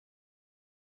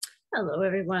Hello,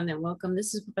 everyone, and welcome.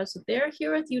 This is Professor Bear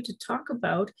here with you to talk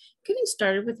about getting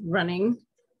started with running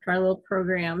parallel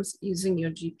programs using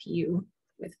your GPU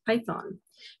with Python.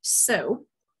 So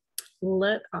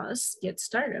let us get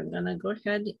started. I'm going to go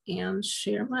ahead and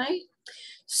share my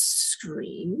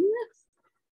screen.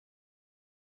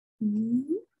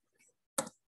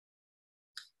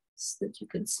 So that you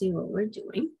can see what we're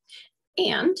doing.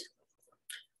 And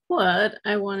what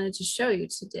I wanted to show you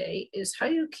today is how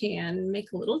you can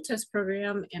make a little test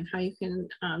program and how you can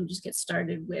just get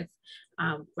started with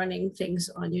running things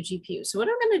on your GPU. So what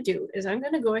I'm going to do is I'm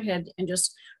going to go ahead and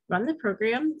just run the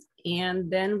program,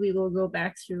 and then we will go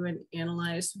back through and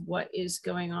analyze what is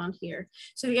going on here.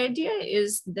 So the idea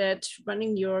is that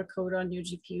running your code on your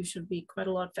GPU should be quite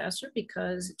a lot faster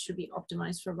because it should be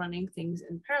optimized for running things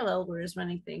in parallel, whereas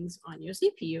running things on your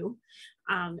CPU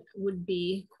would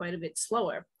be quite a bit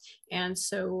slower. And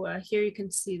so here you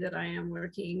can see that I am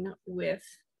working with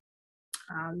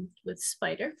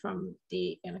Spider from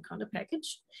the Anaconda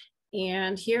package.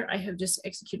 And here I have just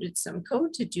executed some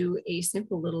code to do a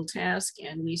simple little task.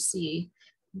 And we see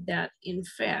that in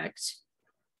fact,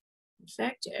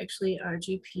 actually our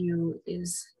GPU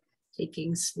is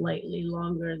taking slightly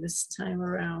longer this time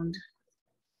around.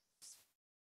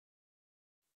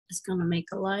 It's gonna make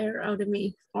a liar out of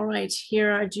me. All right, here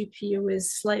our GPU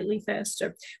is slightly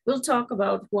faster. We'll talk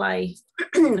about why,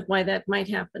 why that might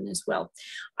happen as well.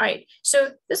 All right,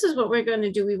 so this is what we're gonna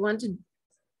do. We want to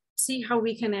see how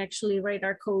we can actually write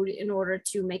our code in order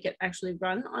to make it actually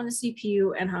run on the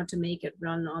CPU and how to make it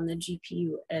run on the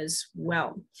GPU as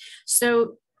well.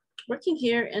 So working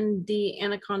here in the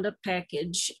Anaconda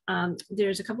package,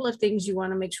 there's a couple of things you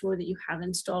want to make sure that you have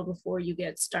installed before you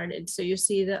get started. So you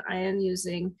see that I am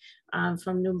using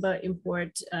from Numba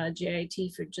import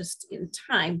JIT for just in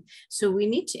time. So we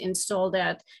need to install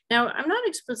that. Now, I'm not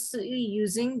explicitly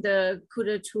using the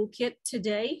CUDA toolkit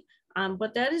today,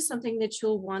 but that is something that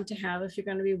you'll want to have if you're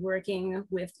going to be working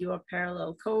with your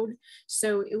parallel code.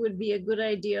 So it would be a good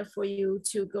idea for you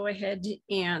to go ahead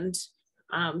and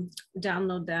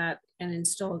download that and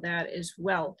install that as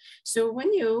well. So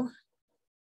when you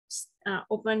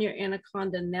open your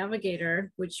Anaconda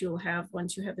Navigator, which you'll have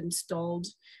once you have installed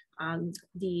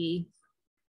the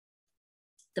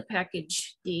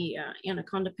package, the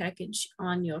Anaconda package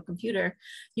on your computer,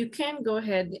 you can go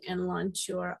ahead and launch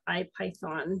your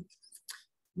IPython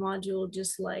module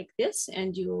just like this,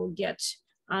 and you will get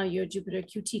your Jupyter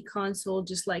Qt console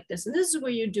just like this. And this is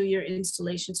where you do your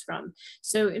installations from.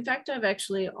 So in fact, I've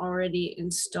actually already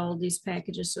installed these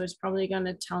packages, so it's probably going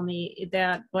to tell me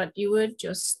that, but you would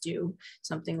just do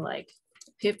something like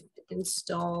pip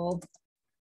install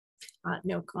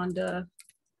Anaconda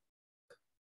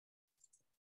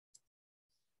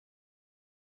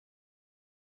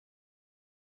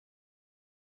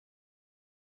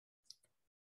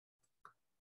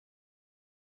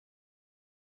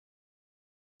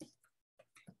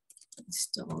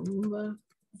install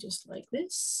just like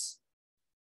this,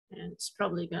 and it's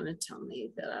probably going to tell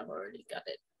me that I've already got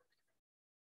it.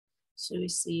 So we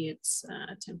see it's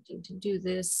attempting to do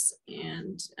this,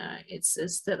 and it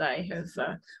says that I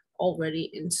have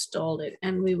already installed it,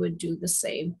 and we would do the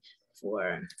same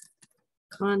for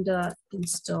conda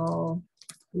install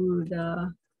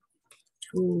CUDA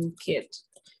toolkit.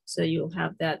 So you'll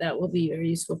have that. That will be very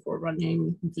useful for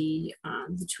running the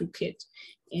toolkit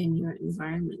in your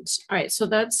environment. All right, so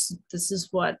this is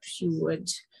what you would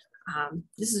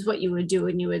do,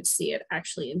 and you would see it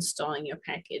actually installing your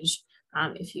package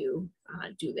if you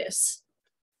do this.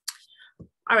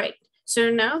 All right,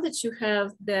 so now that you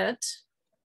have that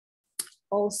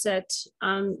all set,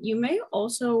 you may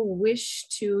also wish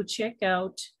to check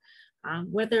out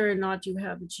whether or not you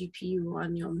have a GPU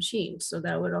on your machine. So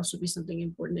that would also be something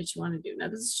important that you want to do. Now,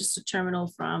 this is just a terminal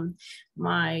from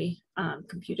my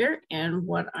computer, and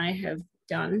what I have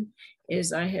done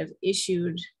is I have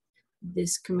issued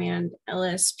this command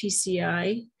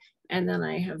lspci, and then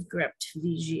I have grept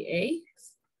VGA.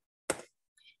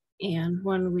 And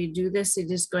when we do this, it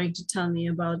is going to tell me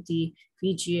about the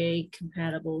VGA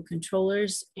compatible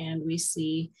controllers. And we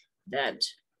see that,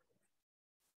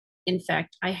 in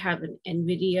fact, I have an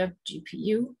NVIDIA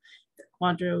GPU, the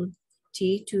Quadro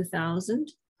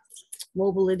T2000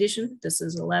 mobile edition. This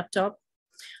is a laptop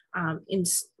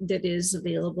that is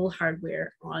available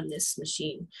hardware on this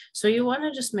machine. So you want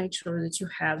to just make sure that you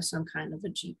have some kind of a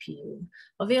GPU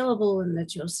available and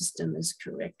that your system is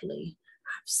correctly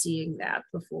seeing that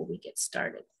before we get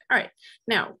started. All right,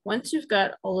 now, once you've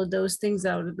got all of those things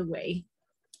out of the way,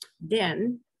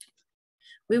 then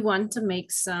we want to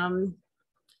make some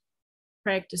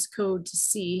practice code to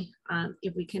see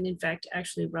if we can in fact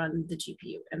actually run the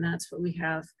GPU. And that's what we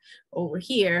have over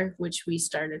here, which we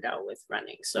started out with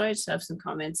running. So I just have some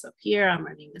comments up here. I'm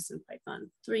running this in Python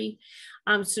 3.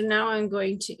 So now I'm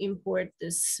going to import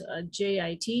this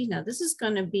JIT. Now this is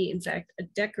going to be in fact a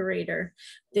decorator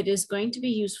that is going to be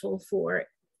useful for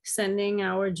sending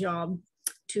our job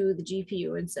to the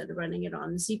GPU instead of running it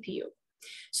on the CPU.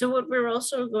 So what we're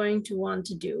also going to want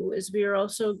to do is we are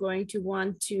also going to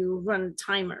want to run a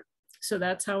timer. So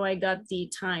that's how I got the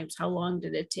times. How long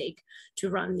did it take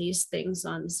to run these things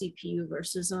on the CPU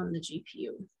versus on the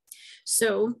GPU?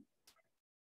 So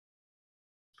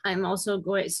I'm also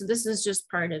going, so this is just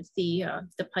part of the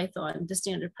Python, the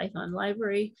standard Python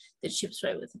library that ships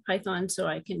right with the Python. So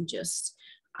I can just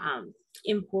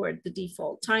import the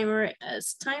default timer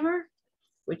as timer,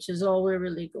 which is all we're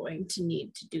really going to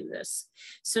need to do this.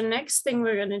 So next thing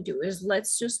we're going to do is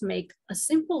let's just make a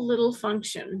simple little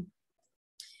function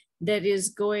that is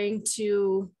going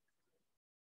to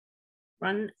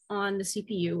run on the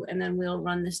CPU, and then we'll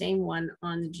run the same one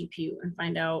on the GPU and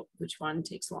find out which one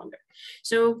takes longer.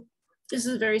 So this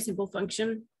is a very simple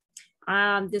function.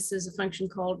 This is a function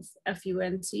called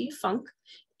func,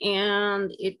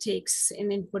 and it takes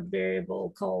an input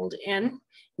variable called n.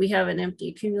 We have an empty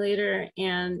accumulator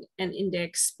and an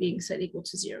index being set equal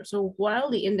to 0. So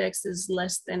while the index is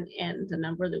less than n, the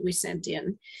number that we sent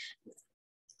in,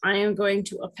 I am going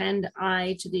to append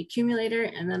I to the accumulator,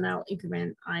 and then I'll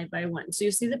increment I by 1. So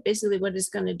you see that basically what it's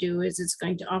going to do is it's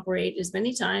going to operate as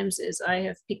many times as I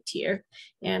have picked here,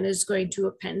 and it's going to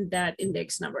append that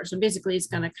index number. So basically it's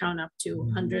going to count up to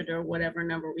 100 or whatever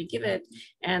number we give it,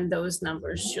 and those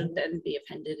numbers should then be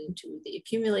appended into the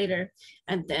accumulator,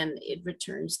 and then it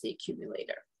returns the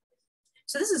accumulator.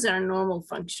 So this is our normal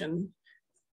function.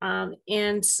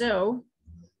 And so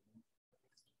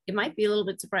it might be a little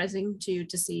bit surprising to you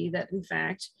to see that, in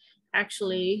fact,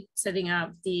 actually setting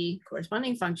up the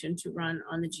corresponding function to run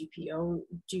on the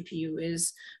GPU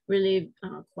is really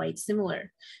quite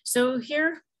similar. So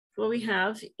here, what we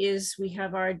have is we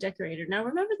have our decorator. Now,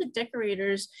 remember, the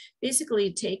decorators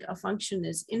basically take a function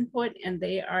as input, and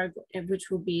they are, which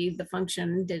will be the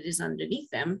function that is underneath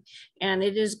them, and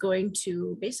it is going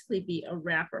to basically be a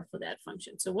wrapper for that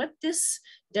function. So what this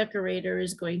decorator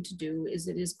is going to do is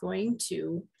it is going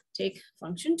to take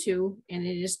function 2, and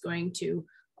it is going to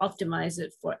optimize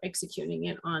it for executing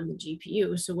it on the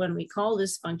GPU. So when we call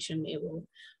this function, it will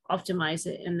optimize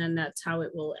it, and then that's how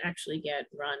it will actually get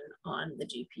run on the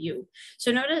GPU.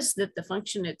 So notice that the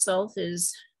function itself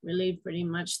is really pretty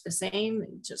much the same,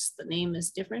 just the name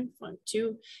is different,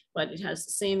 func2, but it has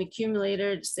the same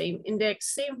accumulator, the same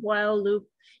index, same while loop,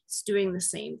 it's doing the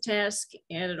same task,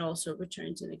 and it also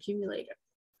returns an accumulator.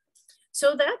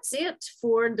 So that's it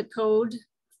for the code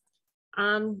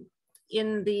in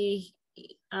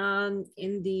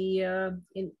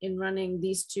running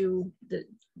these two,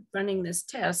 running this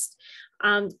test.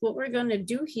 What we're going to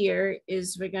do here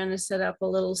is we're going to set up a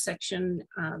little section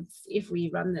if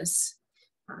we run this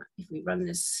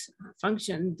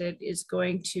function that is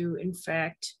going to in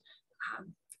fact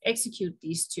execute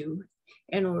these two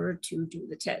in order to do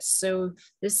the test. So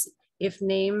this if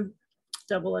name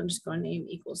double underscore name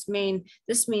equals main,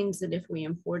 this means that if we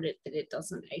import it, that it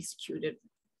doesn't execute it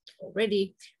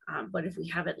already. But if we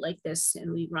have it like this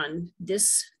and we run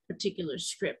this particular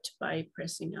script by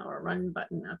pressing our run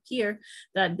button up here,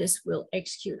 that this will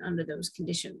execute under those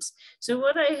conditions. So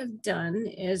what I have done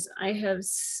is I have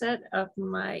set up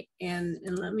my n,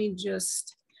 and let me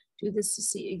just do this to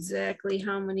see exactly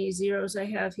how many zeros I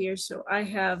have here. So I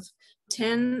have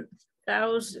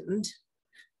 10,000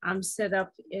 set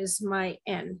up as my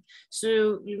n.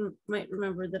 So you might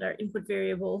remember that our input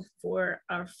variable for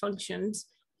our functions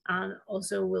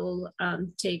also will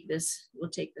take this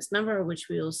number, which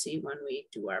we will see when we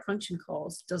do our function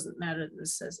calls. It doesn't matter that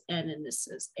this says n and this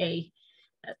says a.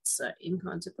 That's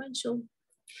inconsequential.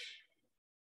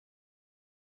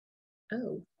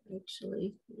 Oh,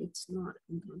 actually, it's not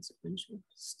inconsequential.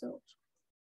 Still